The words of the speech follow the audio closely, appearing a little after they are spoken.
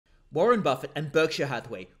Warren Buffett and Berkshire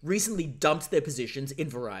Hathaway recently dumped their positions in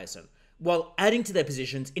Verizon, while adding to their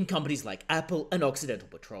positions in companies like Apple and Occidental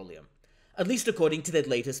Petroleum, at least according to their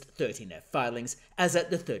latest 13F filings as at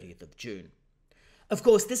the 30th of June. Of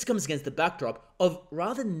course, this comes against the backdrop of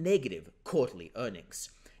rather negative quarterly earnings.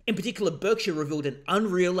 In particular, Berkshire revealed an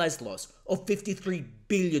unrealized loss of $53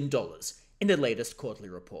 billion in their latest quarterly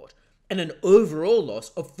report, and an overall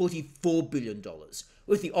loss of $44 billion,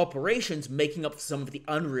 with the operations making up for some of the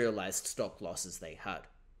unrealized stock losses they had.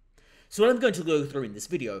 So what I'm going to go through in this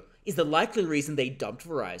video is the likely reason they dumped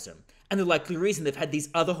Verizon, and the likely reason they've had these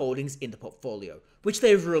other holdings in the portfolio, which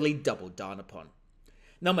they've really doubled down upon.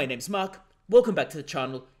 Now, my name's Mark, welcome back to the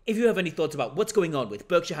channel. If you have any thoughts about what's going on with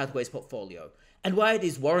Berkshire Hathaway's portfolio, and why it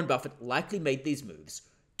is Warren Buffett likely made these moves,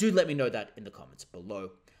 do let me know that in the comments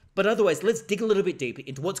below. But otherwise, let's dig a little bit deeper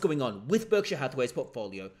into what's going on with Berkshire Hathaway's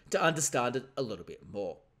portfolio to understand it a little bit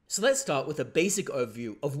more. So let's start with a basic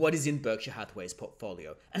overview of what is in Berkshire Hathaway's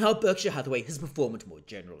portfolio and how Berkshire Hathaway has performed more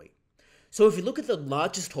generally. So if you look at the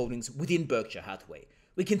largest holdings within Berkshire Hathaway,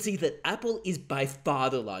 we can see that Apple is by far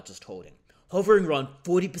the largest holding, hovering around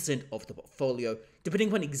 40% of the portfolio, depending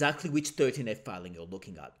upon exactly which 13F filing you're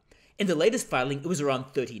looking at. In the latest filing, it was around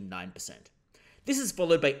 39%. This is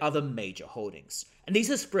followed by other major holdings, and these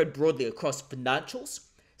are spread broadly across financials,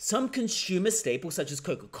 some consumer staples such as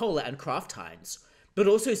Coca-Cola and Kraft Heinz, but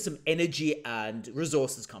also some energy and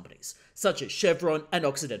resources companies such as Chevron and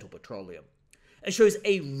Occidental Petroleum. It shows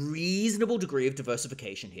a reasonable degree of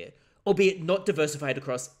diversification here, albeit not diversified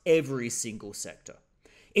across every single sector.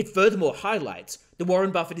 It furthermore highlights that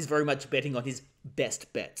Warren Buffett is very much betting on his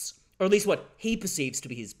best bets, or at least what he perceives to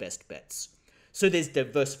be his best bets. So there's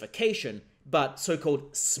diversification, but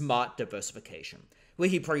so-called smart diversification, where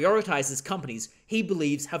he prioritizes companies he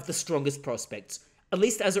believes have the strongest prospects, at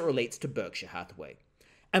least as it relates to Berkshire Hathaway.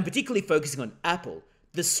 And particularly focusing on Apple,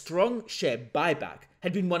 the strong share buyback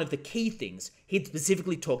had been one of the key things he'd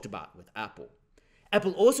specifically talked about with Apple.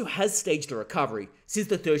 Apple also has staged a recovery since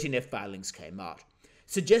the 13F filings came out,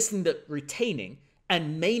 suggesting that retaining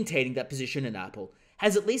and maintaining that position in Apple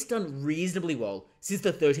has at least done reasonably well since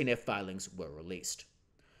the 13F filings were released.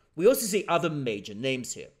 We also see other major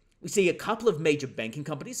names here. We see a couple of major banking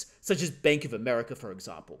companies, such as Bank of America, for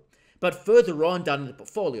example. But further on down in the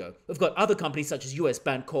portfolio, we've got other companies such as US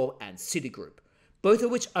Bancorp and Citigroup, both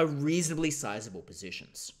of which are reasonably sizable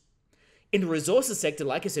positions. In the resources sector,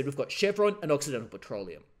 like I said, we've got Chevron and Occidental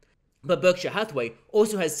Petroleum. But Berkshire Hathaway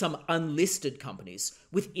also has some unlisted companies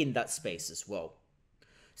within that space as well.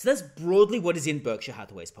 So that's broadly what is in Berkshire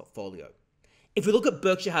Hathaway's portfolio. If we look at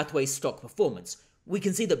Berkshire Hathaway's stock performance, we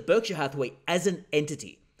can see that Berkshire Hathaway as an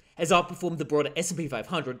entity has outperformed the broader S&P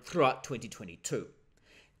 500 throughout 2022.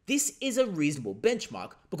 This is a reasonable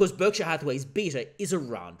benchmark because Berkshire Hathaway's beta is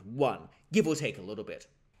around 1, give or take a little bit.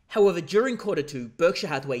 However, during quarter 2, Berkshire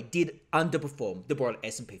Hathaway did underperform the broader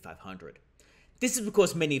S&P 500. This is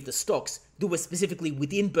because many of the stocks that were specifically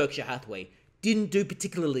within Berkshire Hathaway didn't do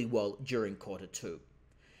particularly well during quarter 2.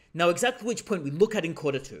 Now, exactly which point we look at in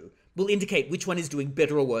quarter 2 will indicate which one is doing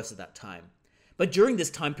better or worse at that time. But during this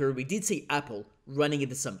time period, we did see Apple running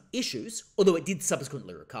into some issues, although it did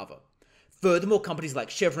subsequently recover. Furthermore, companies like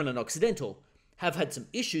Chevron and Occidental have had some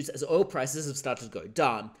issues as oil prices have started to go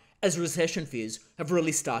down, as recession fears have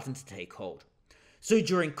really started to take hold. So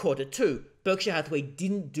during quarter 2, Berkshire Hathaway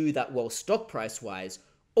didn't do that well stock price-wise,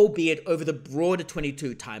 albeit over the broader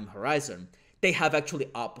 22 time horizon, they have actually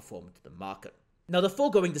outperformed the market. Now, the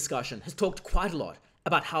foregoing discussion has talked quite a lot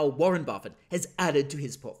about how Warren Buffett has added to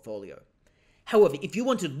his portfolio. However, if you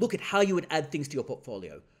want to look at how you would add things to your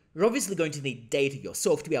portfolio, you're obviously going to need data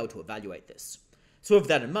yourself to be able to evaluate this. So with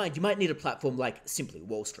that in mind, you might need a platform like Simply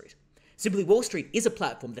Wall Street. Simply Wall Street is a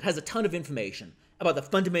platform that has a ton of information about the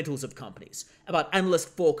fundamentals of companies, about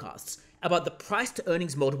analyst forecasts, about the price to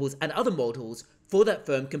earnings multiples and other multiples for that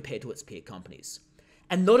firm compared to its peer companies.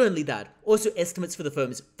 And not only that, also estimates for the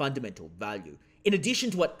firm's fundamental value, in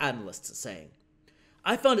addition to what analysts are saying.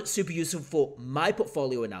 I found it super useful for my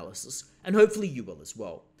portfolio analysis, and hopefully you will as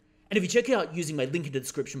well. And if you check it out using my link in the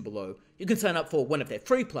description below, you can sign up for one of their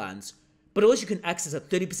free plans, but also you can access a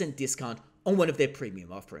 30% discount on one of their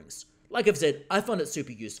premium offerings. Like I've said, I found it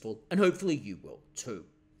super useful, and hopefully you will too.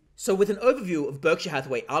 So with an overview of Berkshire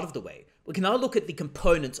Hathaway out of the way, we can now look at the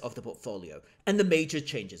components of the portfolio and the major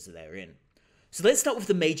changes therein. So let's start with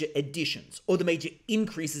the major additions, or the major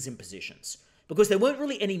increases in positions. Because there weren't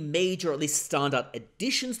really any major, or at least standout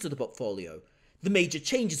additions to the portfolio, the major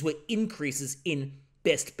changes were increases in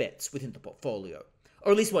best bets within the portfolio,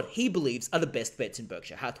 or at least what he believes are the best bets in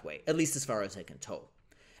Berkshire Hathaway, at least as far as I can tell.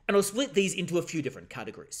 And I'll split these into a few different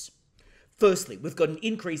categories. Firstly, we've got an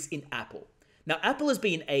increase in Apple. Now, Apple has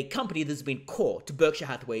been a company that's been core to Berkshire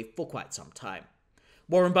Hathaway for quite some time.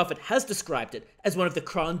 Warren Buffett has described it as one of the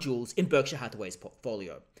crown jewels in Berkshire Hathaway's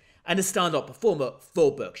portfolio, and a standout performer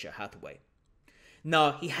for Berkshire Hathaway.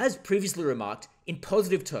 Now, he has previously remarked in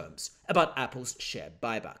positive terms about Apple's share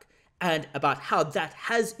buyback, and about how that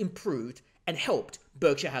has improved and helped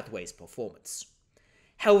Berkshire Hathaway's performance.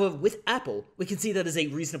 However, with Apple, we can see that as a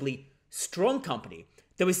reasonably strong company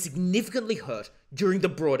that was significantly hurt during the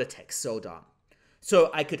broader tech slowdown.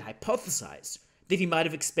 So I could hypothesize that he might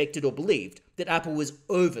have expected or believed that Apple was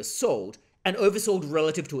oversold and oversold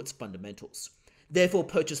relative to its fundamentals, therefore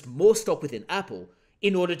purchased more stock within Apple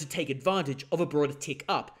in order to take advantage of a broader tick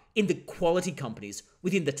up in the quality companies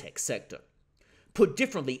within the tech sector. Put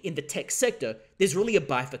differently, in the tech sector, there's really a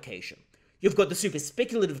bifurcation. You've got the super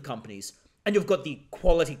speculative companies, and you've got the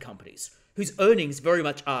quality companies, whose earnings very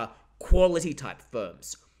much are quality type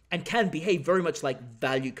firms, and can behave very much like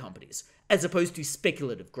value companies, as opposed to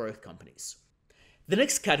speculative growth companies. The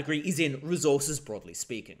next category is in resources broadly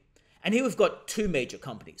speaking, and here we've got two major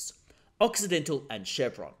companies, Occidental and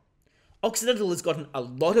Chevron. Occidental has gotten a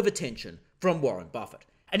lot of attention from Warren Buffett,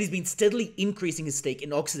 and he's been steadily increasing his stake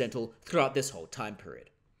in Occidental throughout this whole time period.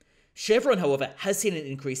 Chevron, however, has seen an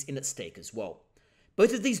increase in its stake as well.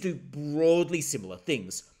 Both of these do broadly similar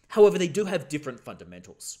things, however they do have different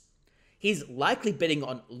fundamentals. He's likely betting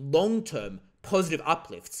on long-term positive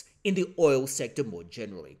uplifts in the oil sector more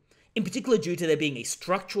generally, in particular due to there being a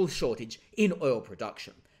structural shortage in oil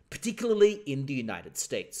production, particularly in the United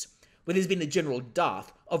States, where there's been a general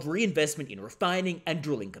dearth of reinvestment in refining and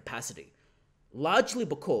drilling capacity, largely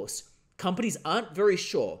because companies aren't very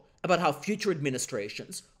sure about how future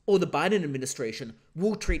administrations or the Biden administration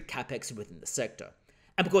will treat capex within the sector.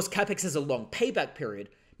 And because capex has a long payback period,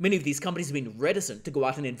 many of these companies have been reticent to go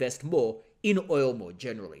out and invest more in oil more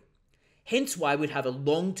generally. Hence why we'd have a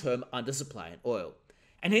long-term undersupply in oil,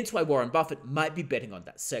 and hence why Warren Buffett might be betting on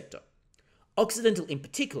that sector. Occidental in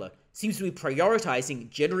particular seems to be prioritizing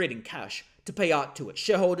generating cash to pay out to its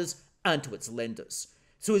shareholders and to its lenders,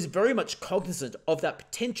 so is very much cognizant of that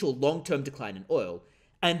potential long-term decline in oil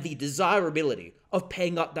and the desirability of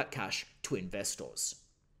paying out that cash to investors.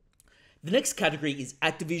 The next category is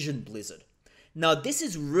Activision Blizzard. Now, this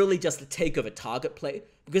is really just a takeover target play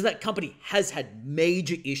because that company has had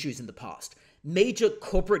major issues in the past, major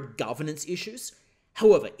corporate governance issues.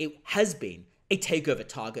 However, it has been a takeover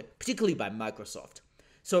target, particularly by Microsoft.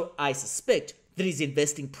 So I suspect that he's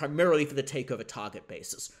investing primarily for the takeover target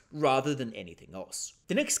basis, rather than anything else.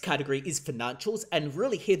 The next category is financials, and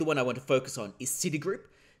really here the one I want to focus on is Citigroup.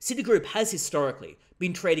 Citigroup has historically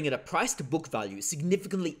been trading at a price to book value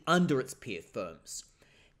significantly under its peer firms.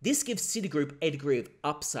 This gives Citigroup a degree of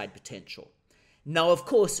upside potential. Now, of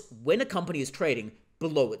course, when a company is trading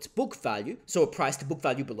below its book value, so a price to book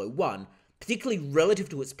value below 1, particularly relative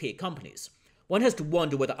to its peer companies, one has to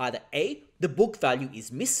wonder whether either A, the book value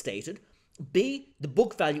is misstated, B, the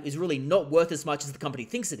book value is really not worth as much as the company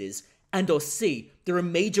thinks it is, and or C, there are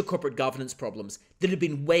major corporate governance problems that have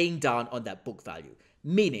been weighing down on that book value,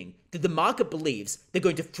 meaning that the market believes they're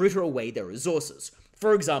going to fritter away their resources,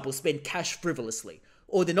 for example, spend cash frivolously,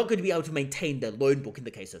 or they're not going to be able to maintain their loan book in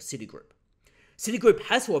the case of Citigroup. Citigroup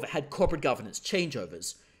has, however, had corporate governance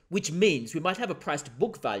changeovers, which means we might have a price to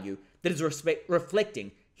book value that is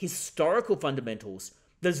reflecting historical fundamentals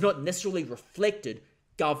that is not necessarily reflected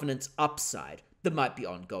governance upside that might be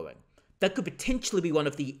ongoing. That could potentially be one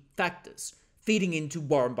of the factors feeding into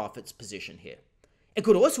Warren Buffett's position here. It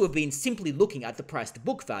could also have been simply looking at the price to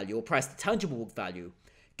book value or price to tangible book value,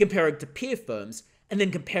 comparing to peer firms, and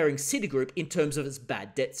then comparing Citigroup in terms of its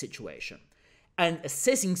bad debt situation, and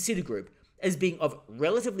assessing Citigroup as being of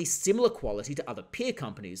relatively similar quality to other peer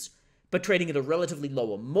companies, but trading at a relatively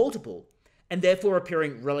lower multiple, and therefore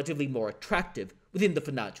appearing relatively more attractive within the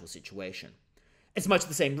financial situation. It's much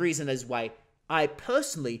the same reason as why I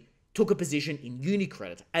personally took a position in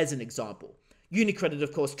UniCredit as an example. UniCredit,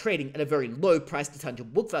 of course, trading at a very low price to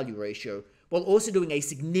tangible book value ratio, while also doing a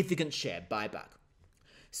significant share buyback.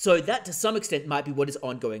 So that, to some extent, might be what is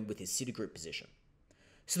ongoing with his Citigroup position.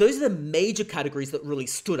 So those are the major categories that really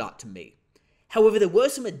stood out to me. However, there were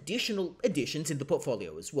some additional additions in the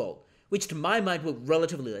portfolio as well, which to my mind were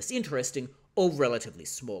relatively less interesting or relatively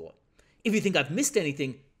smaller. If you think I've missed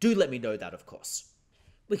anything, do let me know that, of course.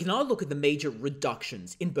 We can now look at the major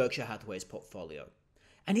reductions in Berkshire Hathaway's portfolio.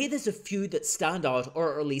 And here there's a few that stand out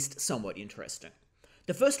or are at least somewhat interesting.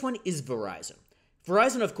 The first one is Verizon.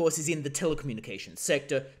 Verizon, of course, is in the telecommunications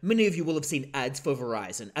sector. Many of you will have seen ads for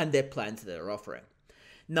Verizon and their plans that they're offering.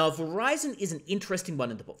 Now, Verizon is an interesting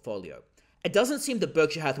one in the portfolio. It doesn't seem that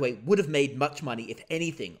Berkshire Hathaway would have made much money, if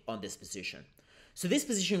anything, on this position. So this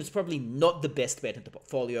position was probably not the best bet in the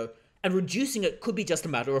portfolio, and reducing it could be just a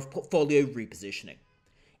matter of portfolio repositioning.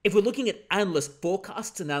 If we're looking at analyst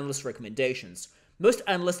forecasts and analyst recommendations, most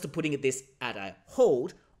analysts are putting this at a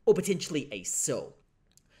hold or potentially a sell.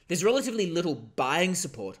 There's relatively little buying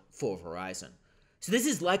support for Verizon, so this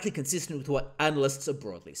is likely consistent with what analysts are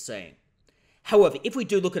broadly saying. However, if we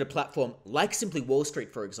do look at a platform like Simply Wall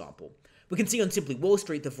Street, for example, we can see on Simply Wall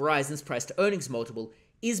Street that Verizon's price-to-earnings multiple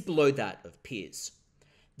is below that of peers.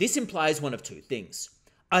 This implies one of two things.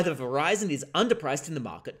 Either Verizon is underpriced in the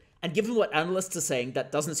market, and given what analysts are saying,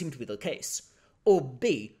 that doesn't seem to be the case, or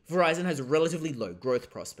B, Verizon has relatively low growth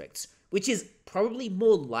prospects, which is probably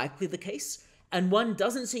more likely the case, and one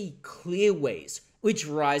doesn't see clear ways which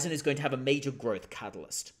Verizon is going to have a major growth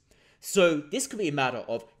catalyst. So this could be a matter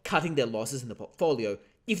of cutting their losses in the portfolio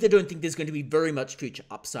if they don't think there's going to be very much future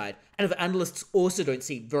upside, and if analysts also don't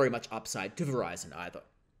see very much upside to Verizon either.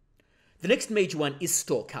 The next major one is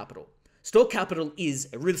Store Capital. Store Capital is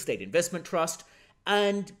a real estate investment trust,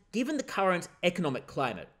 and given the current economic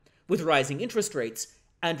climate, with rising interest rates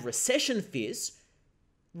and recession fears,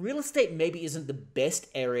 real estate maybe isn't the best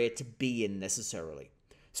area to be in necessarily.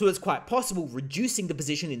 So it's quite possible reducing the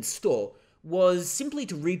position in Store was simply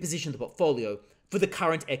to reposition the portfolio for the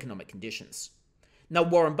current economic conditions. Now,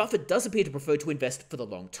 Warren Buffett does appear to prefer to invest for the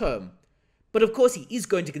long term, but of course he is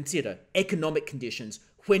going to consider economic conditions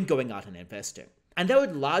when going out and investing. And that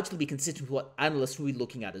would largely be consistent with what analysts will be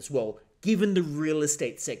looking at as well, given the real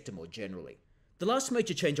estate sector more generally. The last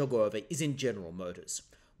major change I'll go over is in General Motors.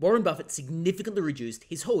 Warren Buffett significantly reduced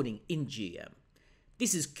his holding in GM.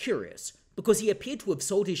 This is curious, because he appeared to have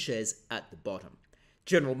sold his shares at the bottom.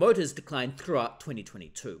 General Motors declined throughout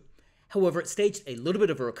 2022. However, it staged a little bit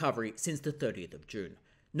of a recovery since the 30th of June,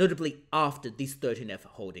 notably after these 13F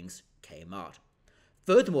holdings came out.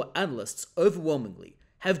 Furthermore, analysts overwhelmingly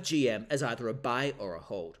have GM as either a buy or a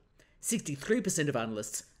hold. 63% of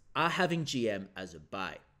analysts are having GM as a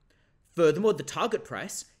buy. Furthermore, the target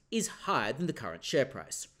price is higher than the current share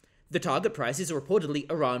price. The target price is reportedly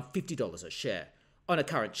around $50 a share, on a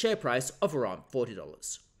current share price of around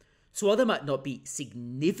 $40. So while there might not be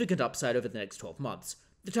significant upside over the next 12 months,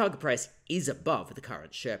 the target price is above the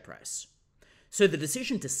current share price. So the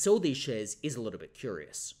decision to sell these shares is a little bit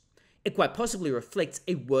curious. It quite possibly reflects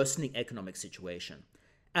a worsening economic situation,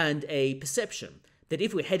 and a perception that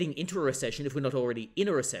if we're heading into a recession, if we're not already in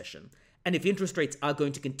a recession, and if interest rates are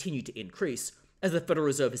going to continue to increase, as the Federal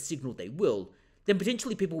Reserve has signaled they will, then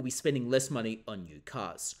potentially people will be spending less money on new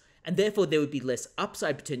cars, and therefore there would be less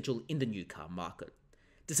upside potential in the new car market.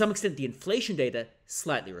 To some extent, the inflation data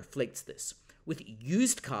slightly reflects this, with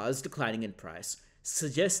used cars declining in price,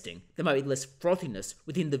 suggesting there might be less frothiness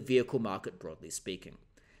within the vehicle market broadly speaking.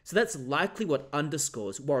 So that's likely what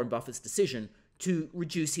underscores Warren Buffett's decision to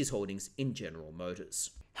reduce his holdings in General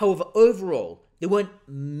Motors. However, overall, there weren't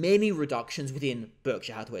many reductions within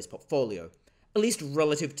Berkshire Hathaway's portfolio, at least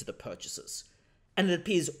relative to the purchases. And it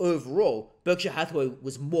appears overall, Berkshire Hathaway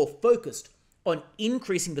was more focused on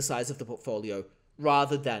increasing the size of the portfolio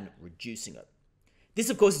rather than reducing it. This,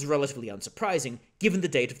 of course, is relatively unsurprising given the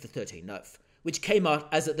date of the 13th, which came out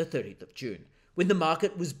as at the 30th of June, when the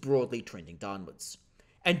market was broadly trending downwards.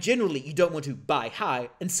 And generally, you don't want to buy high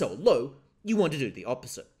and sell low, you want to do the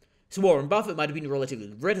opposite. So Warren Buffett might have been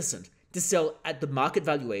relatively reticent to sell at the market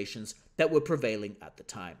valuations that were prevailing at the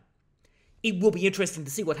time. It will be interesting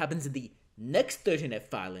to see what happens in the next 13F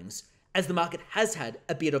filings, as the market has had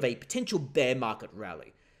a bit of a potential bear market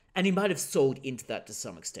rally, and he might have sold into that to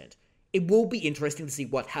some extent. It will be interesting to see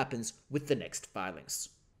what happens with the next filings.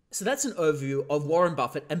 So that's an overview of Warren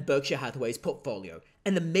Buffett and Berkshire Hathaway's portfolio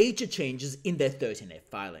and the major changes in their 13F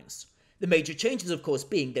filings. The major changes, of course,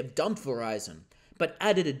 being they've dumped Verizon, but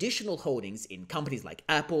added additional holdings in companies like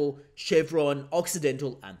Apple, Chevron,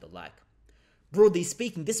 Occidental, and the like. Broadly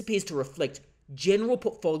speaking, this appears to reflect general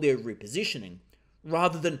portfolio repositioning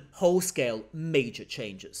rather than whole-scale major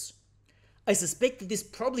changes. I suspect that this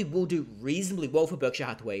probably will do reasonably well for Berkshire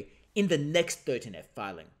Hathaway in the next 13F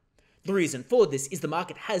filing. The reason for this is the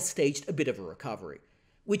market has staged a bit of a recovery,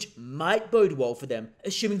 which might bode well for them,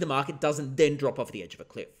 assuming the market doesn't then drop off the edge of a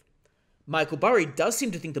cliff. Michael Burry does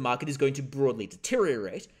seem to think the market is going to broadly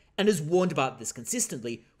deteriorate, and has warned about this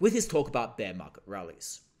consistently with his talk about bear market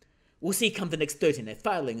rallies. We'll see come the next 13F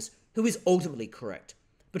filings who is ultimately correct,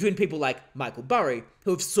 between people like Michael Burry,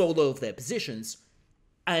 who have sold all of their positions,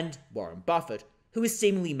 and Warren Buffett, who has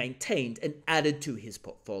seemingly maintained and added to his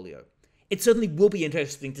portfolio. It certainly will be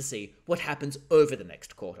interesting to see what happens over the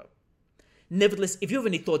next quarter. Nevertheless, if you have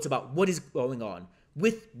any thoughts about what is going on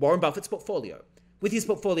with Warren Buffett's portfolio, with his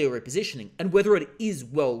portfolio repositioning, and whether it is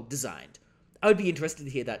well designed, I would be interested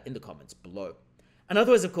to hear that in the comments below. And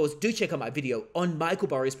otherwise, of course, do check out my video on Michael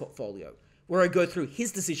Burry's portfolio, where I go through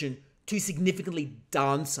his decision to significantly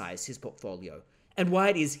downsize his portfolio and why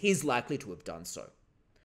it is he's likely to have done so.